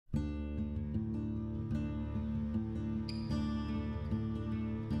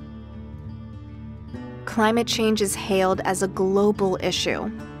climate change is hailed as a global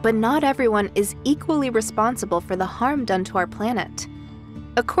issue, but not everyone is equally responsible for the harm done to our planet.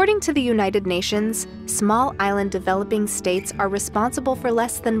 According to the United Nations, small island developing states are responsible for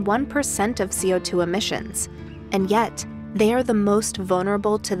less than 1% of CO2 emissions, and yet they are the most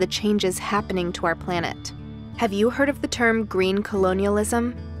vulnerable to the changes happening to our planet. Have you heard of the term green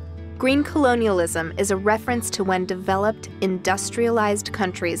colonialism? Green colonialism is a reference to when developed, industrialized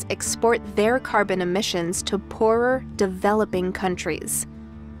countries export their carbon emissions to poorer, developing countries.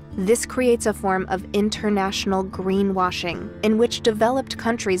 This creates a form of international greenwashing, in which developed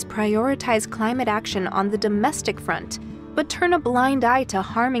countries prioritize climate action on the domestic front, but turn a blind eye to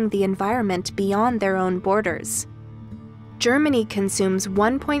harming the environment beyond their own borders. Germany consumes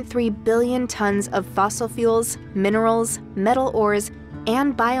 1.3 billion tons of fossil fuels, minerals, metal ores,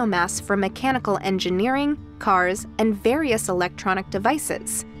 and biomass for mechanical engineering, cars, and various electronic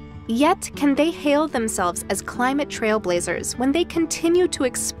devices. Yet, can they hail themselves as climate trailblazers when they continue to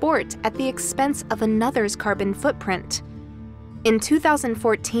export at the expense of another's carbon footprint? In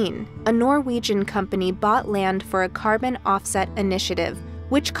 2014, a Norwegian company bought land for a carbon offset initiative,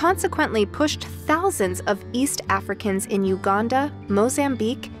 which consequently pushed thousands of East Africans in Uganda,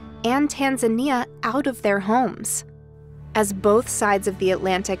 Mozambique, and Tanzania out of their homes. As both sides of the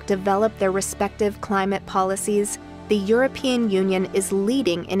Atlantic develop their respective climate policies, the European Union is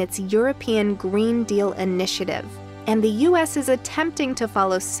leading in its European Green Deal initiative, and the US is attempting to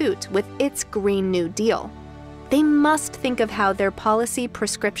follow suit with its Green New Deal. They must think of how their policy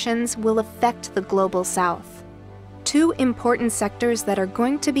prescriptions will affect the global South. Two important sectors that are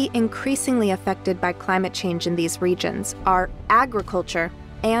going to be increasingly affected by climate change in these regions are agriculture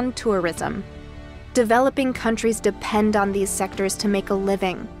and tourism. Developing countries depend on these sectors to make a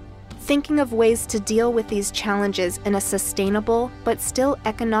living. Thinking of ways to deal with these challenges in a sustainable but still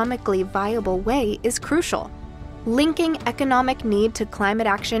economically viable way is crucial. Linking economic need to climate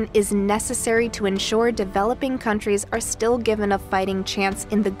action is necessary to ensure developing countries are still given a fighting chance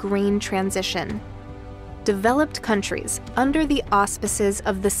in the green transition. Developed countries, under the auspices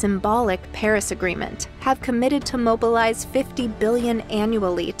of the symbolic Paris Agreement, have committed to mobilize $50 billion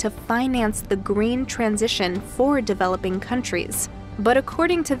annually to finance the green transition for developing countries. But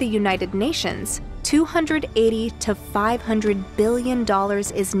according to the United Nations, $280 to $500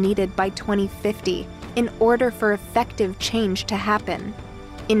 billion is needed by 2050 in order for effective change to happen.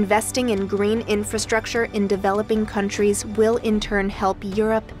 Investing in green infrastructure in developing countries will in turn help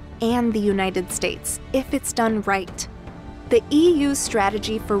Europe and the United States, if it's done right. The EU's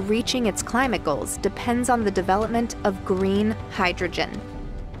strategy for reaching its climate goals depends on the development of green hydrogen.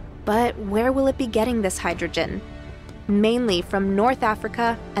 But where will it be getting this hydrogen? Mainly from North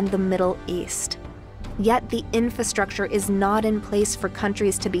Africa and the Middle East. Yet the infrastructure is not in place for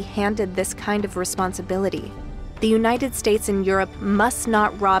countries to be handed this kind of responsibility. The United States and Europe must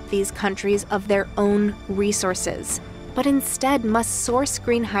not rob these countries of their own resources, but instead must source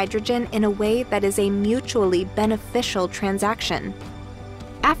green hydrogen in a way that is a mutually beneficial transaction.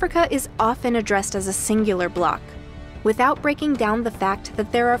 Africa is often addressed as a singular bloc, without breaking down the fact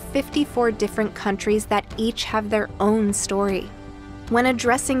that there are 54 different countries that each have their own story. When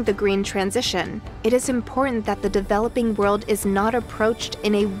addressing the green transition, it is important that the developing world is not approached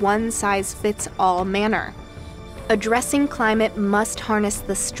in a one-size-fits-all manner. Addressing climate must harness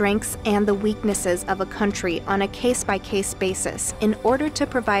the strengths and the weaknesses of a country on a case-by-case basis in order to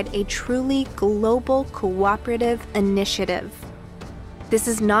provide a truly global cooperative initiative. This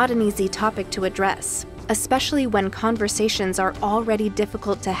is not an easy topic to address, especially when conversations are already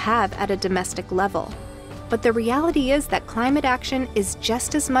difficult to have at a domestic level. But the reality is that climate action is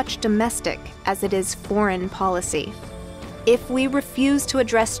just as much domestic as it is foreign policy. If we refuse to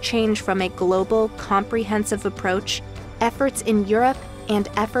address change from a global, comprehensive approach, efforts in Europe and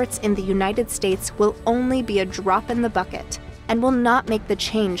efforts in the United States will only be a drop in the bucket and will not make the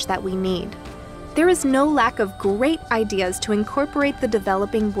change that we need. There is no lack of great ideas to incorporate the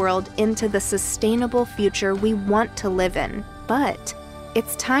developing world into the sustainable future we want to live in, but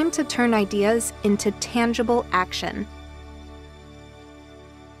it's time to turn ideas into tangible action.